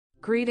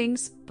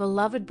Greetings,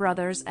 beloved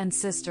brothers and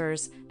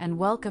sisters, and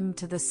welcome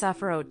to the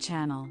Sephiroth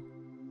channel.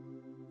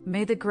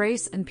 May the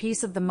grace and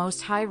peace of the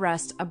Most High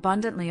rest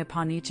abundantly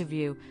upon each of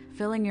you,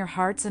 filling your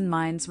hearts and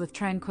minds with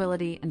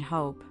tranquility and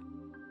hope.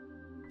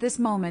 This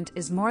moment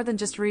is more than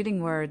just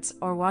reading words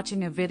or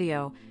watching a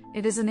video.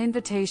 It is an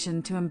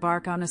invitation to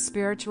embark on a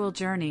spiritual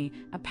journey,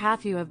 a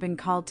path you have been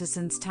called to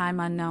since time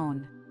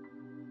unknown.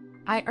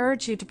 I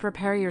urge you to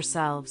prepare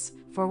yourselves,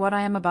 for what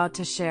I am about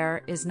to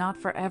share is not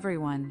for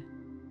everyone.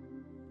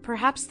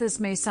 Perhaps this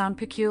may sound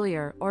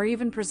peculiar or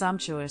even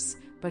presumptuous,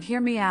 but hear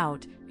me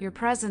out, your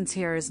presence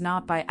here is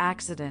not by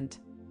accident.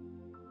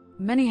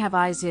 Many have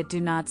eyes yet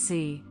do not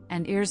see,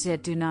 and ears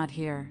yet do not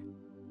hear.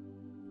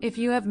 If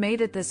you have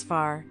made it this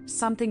far,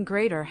 something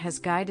greater has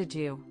guided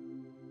you.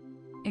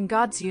 In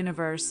God's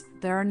universe,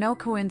 there are no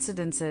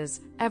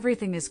coincidences.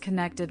 Everything is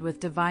connected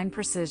with divine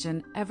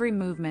precision, every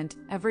movement,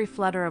 every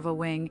flutter of a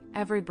wing,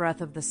 every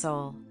breath of the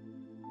soul.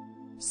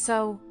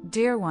 So,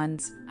 dear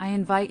ones, I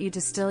invite you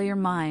to still your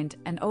mind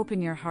and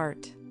open your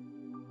heart.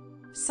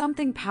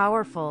 Something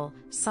powerful,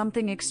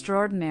 something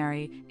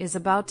extraordinary, is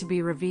about to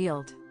be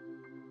revealed.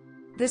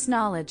 This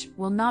knowledge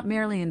will not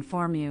merely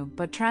inform you,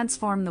 but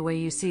transform the way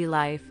you see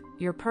life,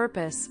 your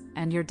purpose,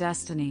 and your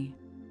destiny.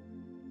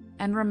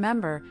 And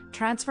remember,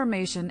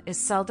 transformation is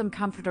seldom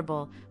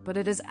comfortable, but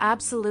it is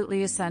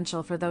absolutely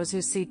essential for those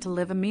who seek to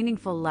live a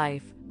meaningful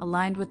life,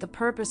 aligned with the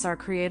purpose our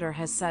Creator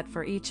has set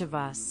for each of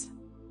us.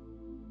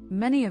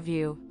 Many of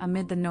you,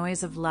 amid the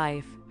noise of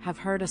life, have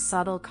heard a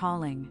subtle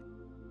calling.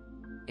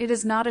 It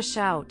is not a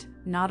shout,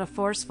 not a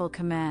forceful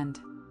command.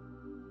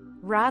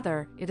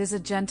 Rather, it is a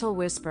gentle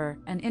whisper,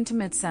 an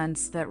intimate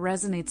sense that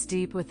resonates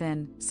deep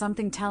within,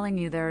 something telling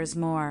you there is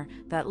more,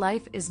 that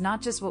life is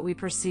not just what we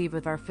perceive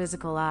with our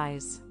physical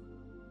eyes.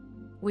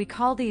 We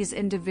call these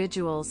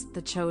individuals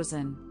the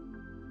chosen.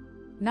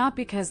 Not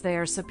because they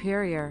are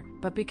superior,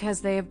 but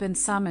because they have been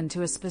summoned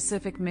to a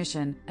specific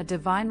mission, a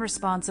divine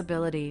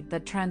responsibility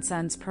that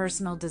transcends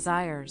personal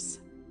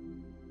desires.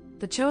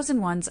 The chosen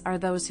ones are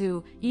those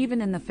who, even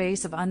in the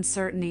face of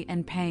uncertainty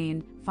and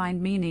pain, find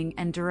meaning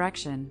and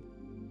direction.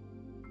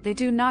 They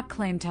do not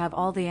claim to have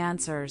all the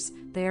answers,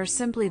 they are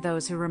simply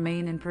those who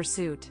remain in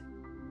pursuit.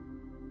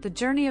 The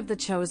journey of the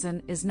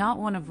chosen is not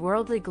one of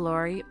worldly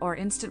glory or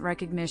instant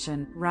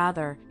recognition,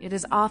 rather, it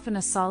is often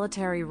a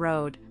solitary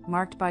road,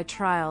 marked by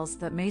trials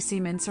that may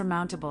seem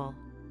insurmountable.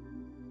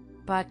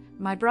 But,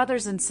 my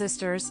brothers and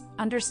sisters,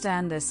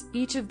 understand this,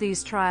 each of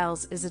these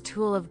trials is a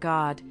tool of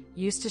God,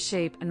 used to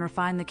shape and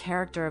refine the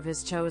character of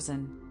His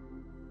chosen.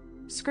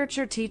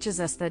 Scripture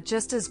teaches us that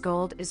just as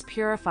gold is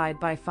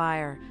purified by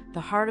fire, the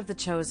heart of the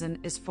chosen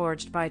is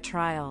forged by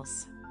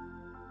trials.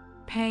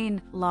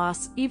 Pain,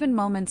 loss, even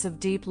moments of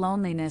deep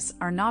loneliness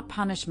are not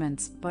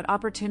punishments, but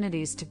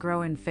opportunities to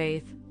grow in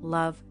faith,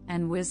 love,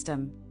 and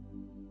wisdom.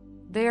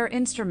 They are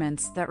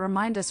instruments that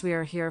remind us we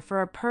are here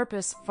for a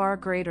purpose far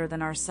greater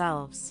than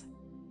ourselves.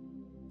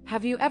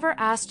 Have you ever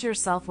asked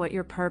yourself what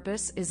your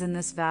purpose is in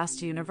this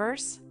vast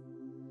universe?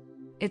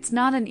 It's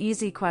not an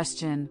easy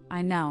question,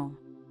 I know.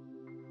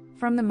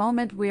 From the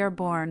moment we are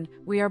born,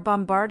 we are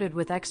bombarded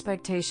with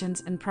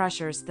expectations and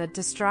pressures that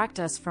distract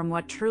us from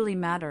what truly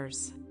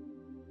matters.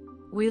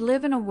 We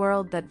live in a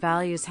world that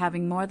values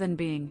having more than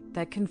being,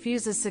 that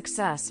confuses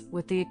success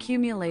with the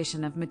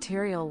accumulation of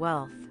material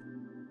wealth.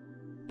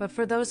 But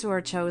for those who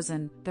are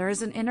chosen, there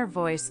is an inner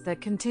voice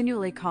that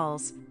continually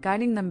calls,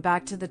 guiding them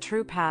back to the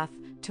true path,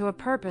 to a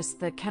purpose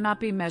that cannot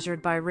be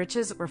measured by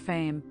riches or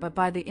fame, but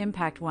by the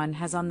impact one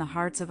has on the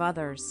hearts of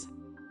others.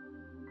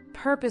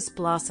 Purpose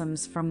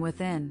blossoms from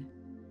within.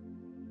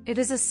 It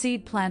is a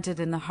seed planted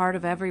in the heart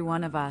of every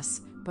one of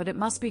us, but it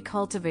must be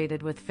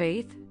cultivated with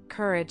faith,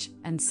 courage,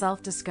 and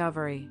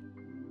self-discovery.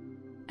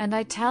 And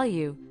I tell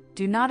you,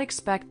 do not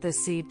expect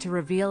this seed to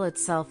reveal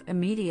itself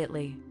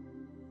immediately.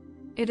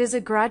 It is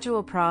a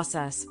gradual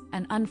process,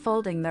 an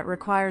unfolding that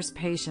requires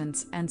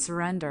patience and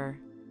surrender.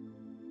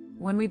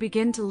 When we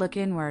begin to look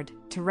inward,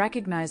 to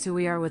recognize who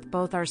we are with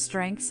both our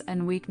strengths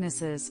and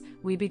weaknesses,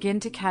 we begin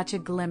to catch a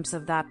glimpse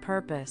of that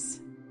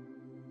purpose.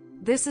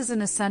 This is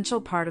an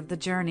essential part of the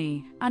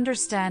journey,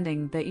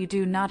 understanding that you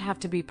do not have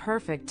to be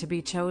perfect to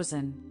be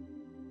chosen.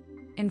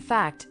 In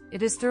fact,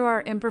 it is through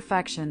our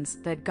imperfections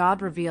that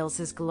God reveals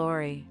His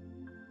glory.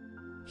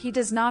 He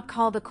does not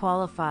call the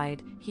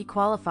qualified, He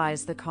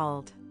qualifies the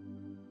called.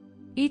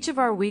 Each of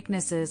our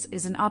weaknesses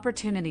is an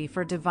opportunity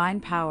for divine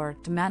power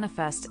to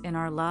manifest in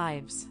our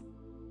lives.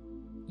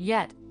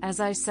 Yet, as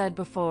I said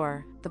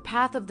before, the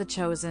path of the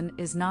chosen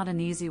is not an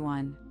easy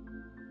one.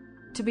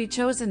 To be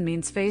chosen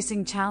means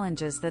facing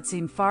challenges that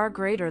seem far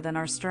greater than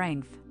our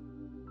strength.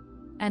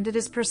 And it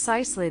is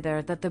precisely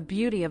there that the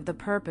beauty of the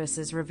purpose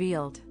is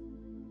revealed.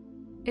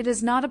 It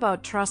is not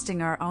about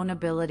trusting our own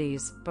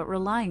abilities, but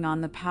relying on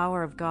the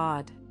power of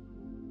God.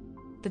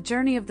 The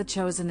journey of the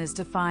chosen is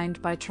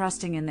defined by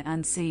trusting in the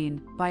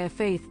unseen, by a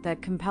faith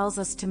that compels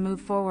us to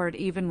move forward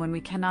even when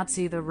we cannot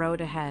see the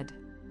road ahead.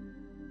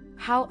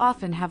 How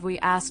often have we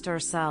asked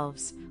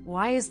ourselves,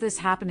 why is this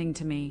happening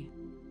to me?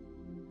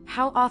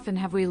 How often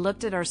have we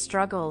looked at our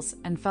struggles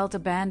and felt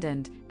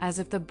abandoned, as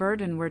if the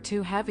burden were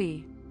too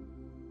heavy?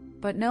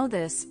 But know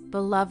this,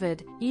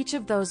 beloved, each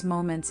of those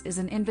moments is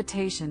an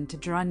invitation to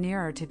draw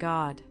nearer to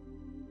God.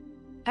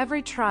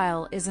 Every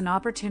trial is an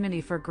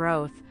opportunity for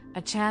growth,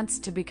 a chance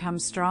to become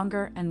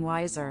stronger and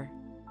wiser.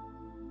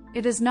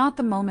 It is not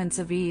the moments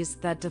of ease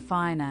that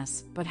define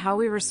us, but how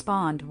we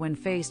respond when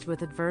faced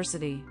with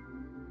adversity.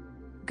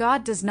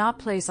 God does not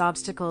place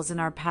obstacles in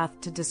our path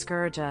to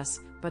discourage us,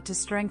 but to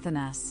strengthen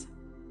us.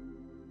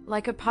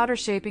 Like a potter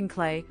shaping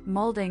clay,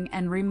 molding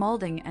and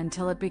remolding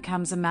until it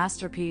becomes a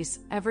masterpiece,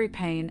 every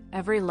pain,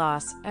 every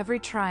loss, every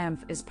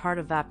triumph is part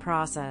of that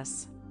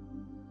process.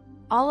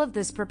 All of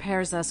this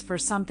prepares us for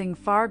something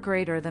far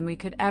greater than we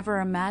could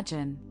ever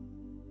imagine.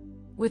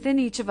 Within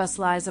each of us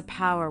lies a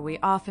power we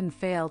often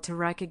fail to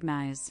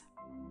recognize.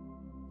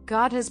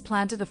 God has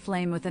planted a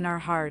flame within our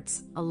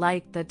hearts, a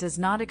light that does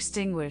not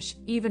extinguish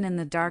even in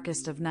the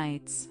darkest of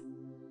nights.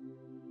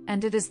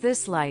 And it is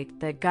this light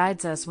that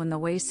guides us when the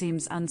way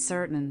seems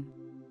uncertain.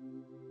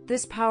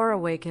 This power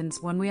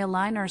awakens when we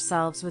align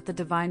ourselves with the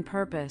divine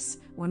purpose,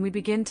 when we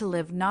begin to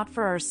live not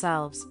for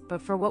ourselves,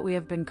 but for what we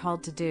have been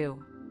called to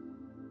do.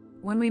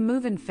 When we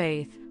move in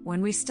faith,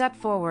 when we step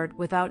forward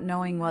without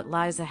knowing what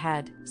lies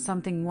ahead,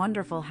 something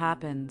wonderful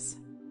happens.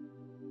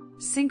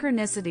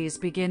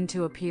 Synchronicities begin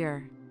to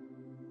appear.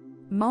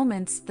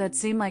 Moments that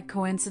seem like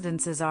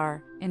coincidences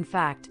are, in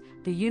fact,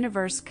 the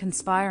universe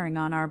conspiring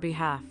on our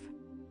behalf.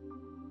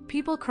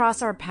 People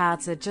cross our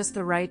paths at just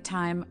the right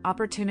time,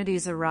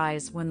 opportunities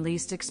arise when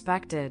least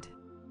expected.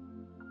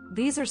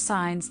 These are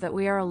signs that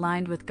we are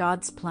aligned with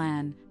God's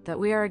plan, that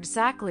we are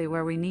exactly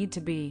where we need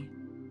to be.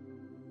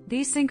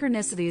 These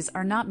synchronicities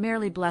are not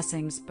merely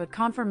blessings but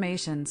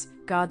confirmations,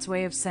 God's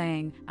way of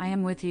saying, I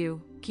am with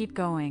you, keep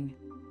going.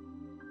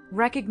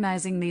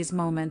 Recognizing these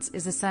moments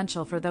is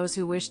essential for those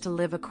who wish to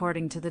live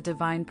according to the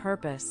divine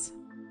purpose.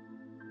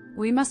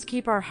 We must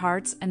keep our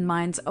hearts and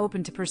minds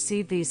open to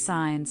perceive these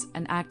signs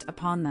and act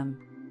upon them.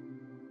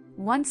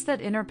 Once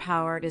that inner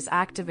power is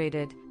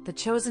activated, the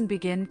chosen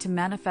begin to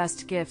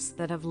manifest gifts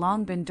that have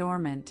long been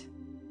dormant.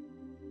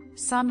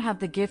 Some have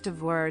the gift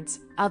of words,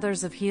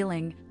 others of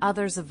healing,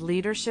 others of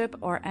leadership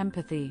or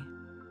empathy.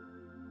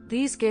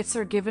 These gifts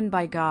are given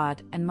by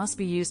God and must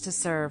be used to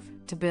serve,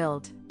 to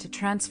build, to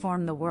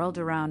transform the world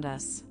around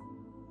us.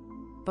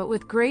 But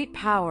with great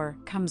power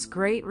comes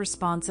great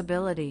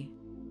responsibility.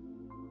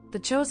 The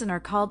chosen are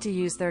called to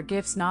use their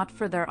gifts not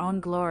for their own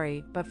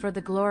glory, but for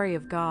the glory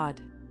of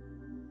God.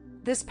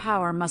 This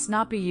power must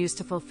not be used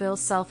to fulfill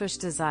selfish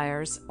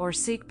desires or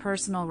seek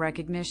personal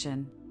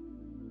recognition.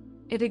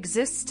 It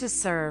exists to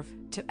serve,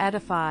 to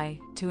edify,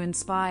 to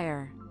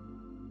inspire.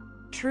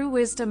 True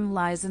wisdom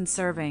lies in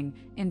serving,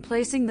 in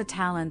placing the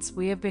talents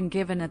we have been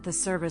given at the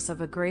service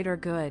of a greater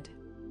good.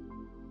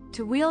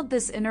 To wield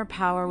this inner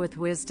power with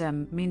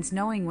wisdom means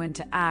knowing when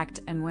to act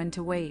and when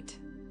to wait.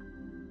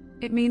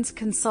 It means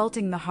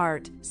consulting the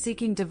heart,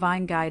 seeking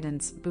divine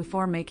guidance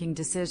before making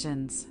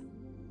decisions.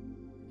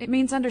 It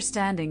means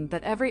understanding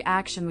that every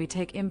action we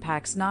take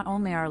impacts not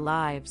only our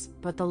lives,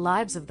 but the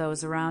lives of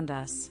those around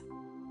us.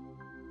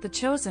 The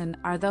chosen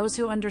are those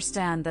who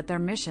understand that their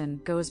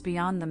mission goes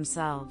beyond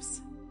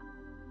themselves.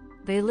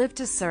 They live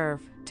to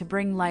serve, to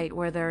bring light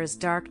where there is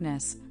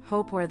darkness,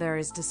 hope where there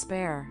is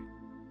despair.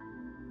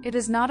 It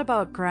is not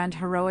about grand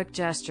heroic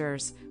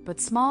gestures, but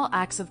small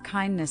acts of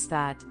kindness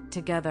that,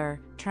 together,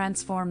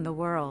 transform the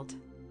world.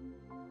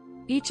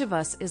 Each of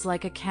us is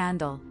like a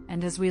candle,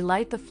 and as we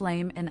light the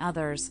flame in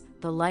others,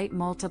 the light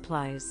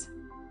multiplies.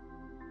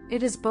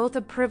 It is both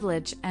a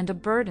privilege and a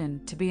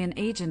burden to be an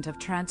agent of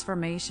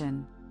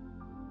transformation.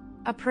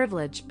 A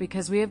privilege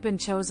because we have been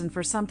chosen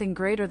for something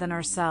greater than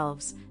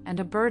ourselves, and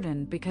a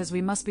burden because we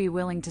must be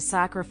willing to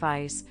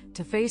sacrifice,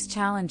 to face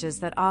challenges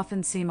that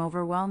often seem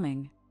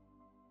overwhelming.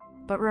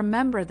 But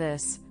remember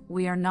this,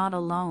 we are not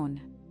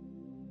alone.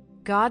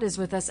 God is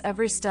with us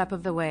every step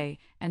of the way,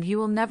 and He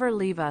will never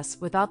leave us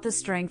without the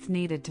strength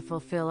needed to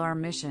fulfill our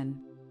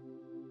mission.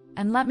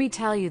 And let me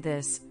tell you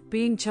this,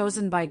 being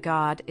chosen by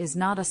God is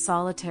not a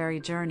solitary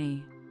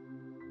journey.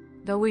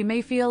 Though we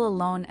may feel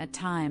alone at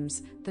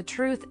times, the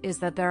truth is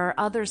that there are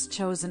others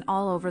chosen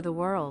all over the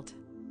world.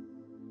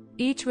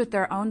 Each with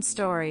their own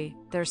story,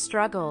 their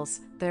struggles,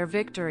 their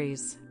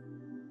victories.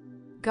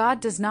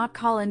 God does not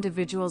call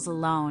individuals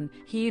alone,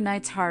 He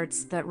unites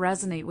hearts that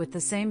resonate with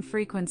the same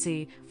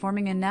frequency,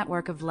 forming a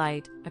network of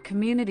light, a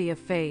community of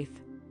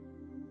faith.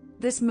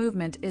 This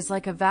movement is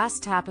like a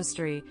vast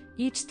tapestry,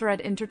 each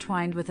thread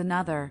intertwined with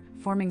another,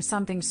 forming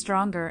something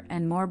stronger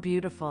and more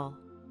beautiful.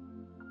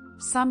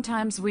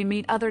 Sometimes we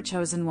meet other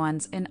chosen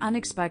ones in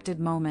unexpected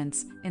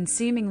moments, in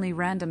seemingly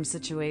random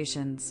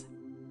situations.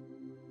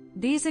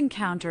 These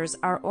encounters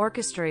are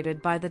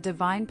orchestrated by the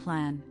divine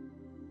plan.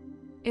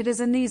 It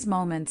is in these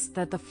moments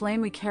that the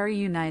flame we carry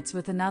unites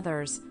with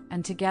another's,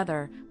 and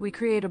together we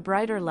create a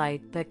brighter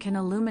light that can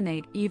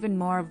illuminate even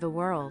more of the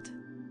world.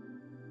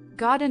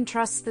 God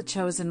entrusts the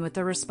chosen with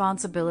the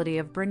responsibility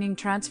of bringing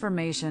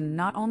transformation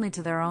not only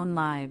to their own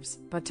lives,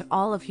 but to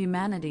all of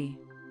humanity.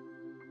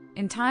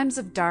 In times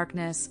of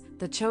darkness,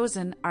 the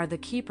chosen are the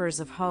keepers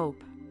of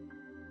hope.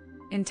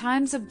 In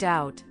times of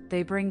doubt,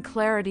 they bring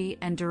clarity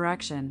and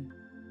direction.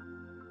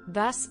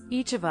 Thus,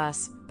 each of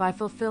us, by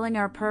fulfilling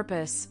our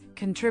purpose,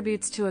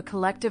 contributes to a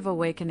collective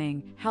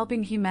awakening,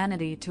 helping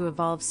humanity to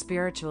evolve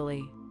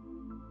spiritually.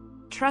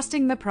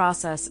 Trusting the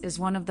process is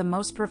one of the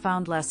most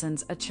profound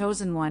lessons a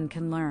chosen one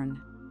can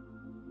learn.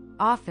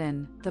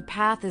 Often, the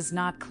path is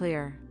not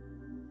clear.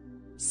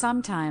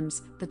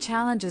 Sometimes, the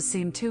challenges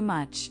seem too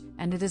much,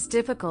 and it is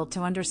difficult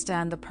to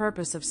understand the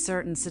purpose of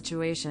certain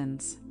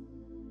situations.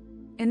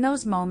 In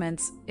those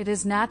moments, it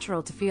is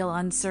natural to feel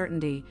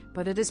uncertainty,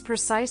 but it is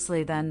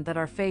precisely then that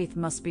our faith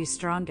must be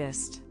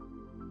strongest.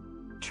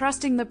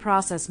 Trusting the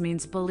process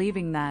means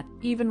believing that,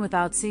 even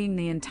without seeing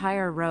the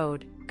entire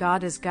road,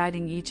 God is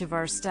guiding each of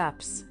our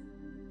steps.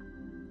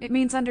 It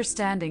means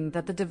understanding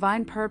that the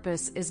divine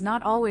purpose is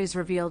not always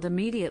revealed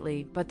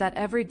immediately, but that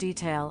every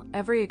detail,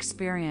 every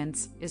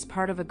experience, is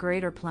part of a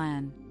greater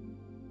plan.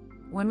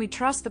 When we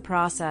trust the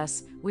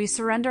process, we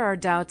surrender our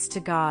doubts to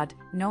God,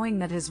 knowing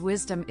that His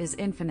wisdom is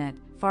infinite,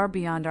 far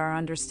beyond our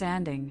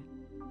understanding.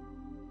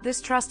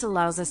 This trust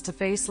allows us to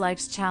face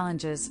life's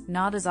challenges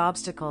not as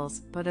obstacles,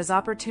 but as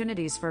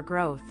opportunities for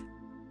growth.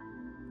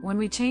 When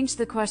we change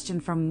the question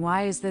from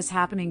 "why is this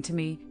happening to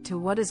me" to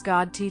 "what is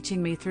God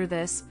teaching me through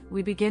this,"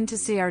 we begin to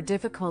see our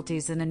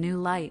difficulties in a new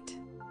light.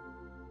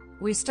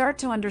 We start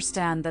to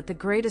understand that the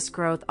greatest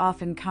growth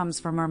often comes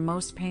from our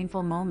most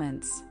painful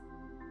moments.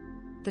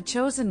 The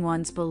chosen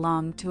ones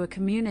belong to a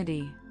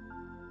community.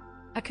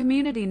 A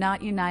community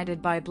not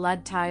united by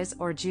blood ties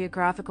or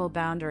geographical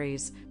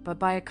boundaries, but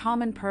by a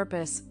common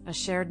purpose, a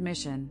shared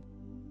mission.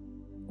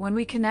 When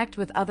we connect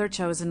with other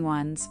chosen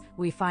ones,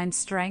 we find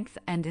strength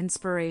and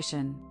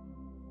inspiration.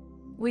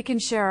 We can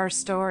share our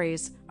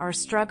stories, our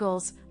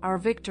struggles, our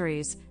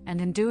victories,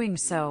 and in doing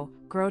so,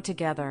 grow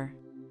together.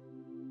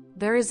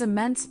 There is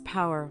immense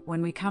power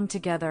when we come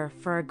together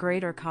for a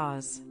greater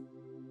cause.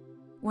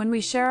 When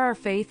we share our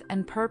faith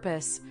and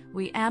purpose,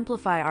 we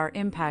amplify our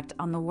impact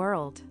on the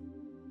world.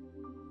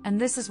 And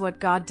this is what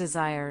God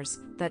desires,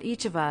 that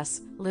each of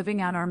us,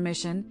 living out our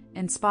mission,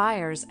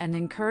 inspires and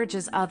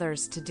encourages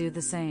others to do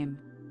the same.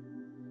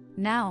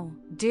 Now,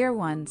 dear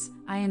ones,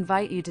 I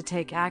invite you to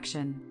take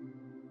action.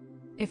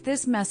 If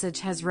this message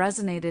has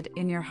resonated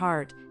in your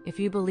heart, if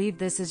you believe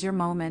this is your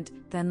moment,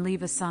 then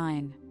leave a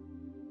sign.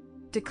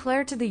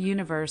 Declare to the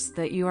universe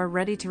that you are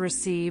ready to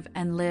receive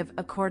and live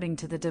according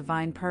to the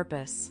divine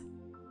purpose.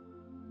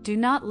 Do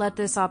not let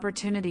this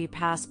opportunity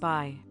pass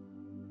by.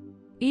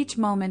 Each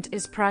moment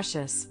is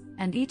precious,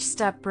 and each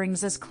step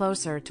brings us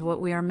closer to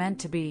what we are meant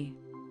to be.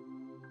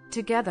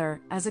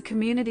 Together, as a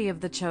community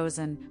of the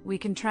chosen, we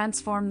can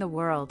transform the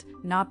world,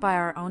 not by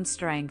our own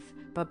strength,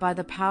 but by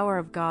the power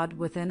of God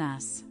within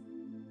us.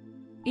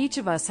 Each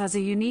of us has a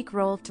unique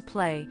role to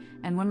play,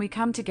 and when we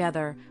come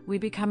together, we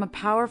become a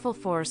powerful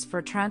force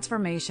for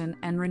transformation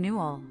and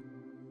renewal.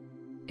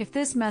 If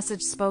this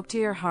message spoke to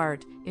your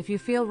heart, if you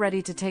feel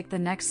ready to take the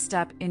next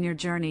step in your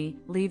journey,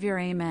 leave your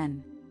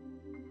amen.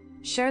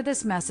 Share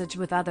this message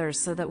with others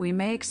so that we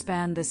may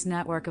expand this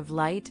network of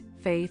light,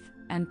 faith,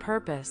 and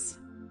purpose.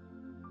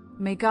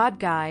 May God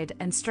guide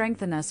and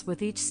strengthen us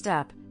with each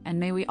step, and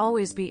may we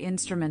always be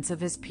instruments of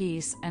His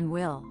peace and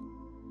will.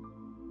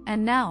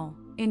 And now,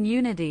 in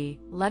unity,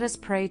 let us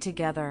pray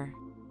together.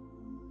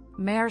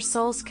 May our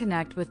souls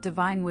connect with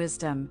divine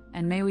wisdom,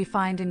 and may we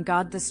find in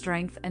God the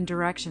strength and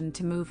direction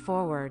to move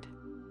forward.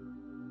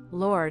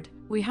 Lord,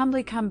 we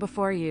humbly come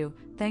before you,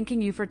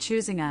 thanking you for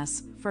choosing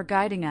us, for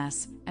guiding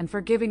us, and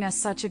for giving us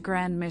such a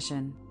grand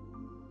mission.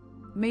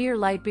 May your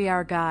light be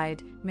our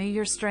guide, may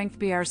your strength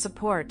be our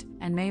support,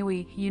 and may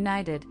we,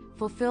 united,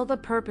 fulfill the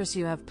purpose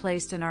you have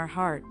placed in our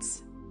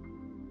hearts.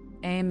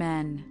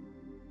 Amen.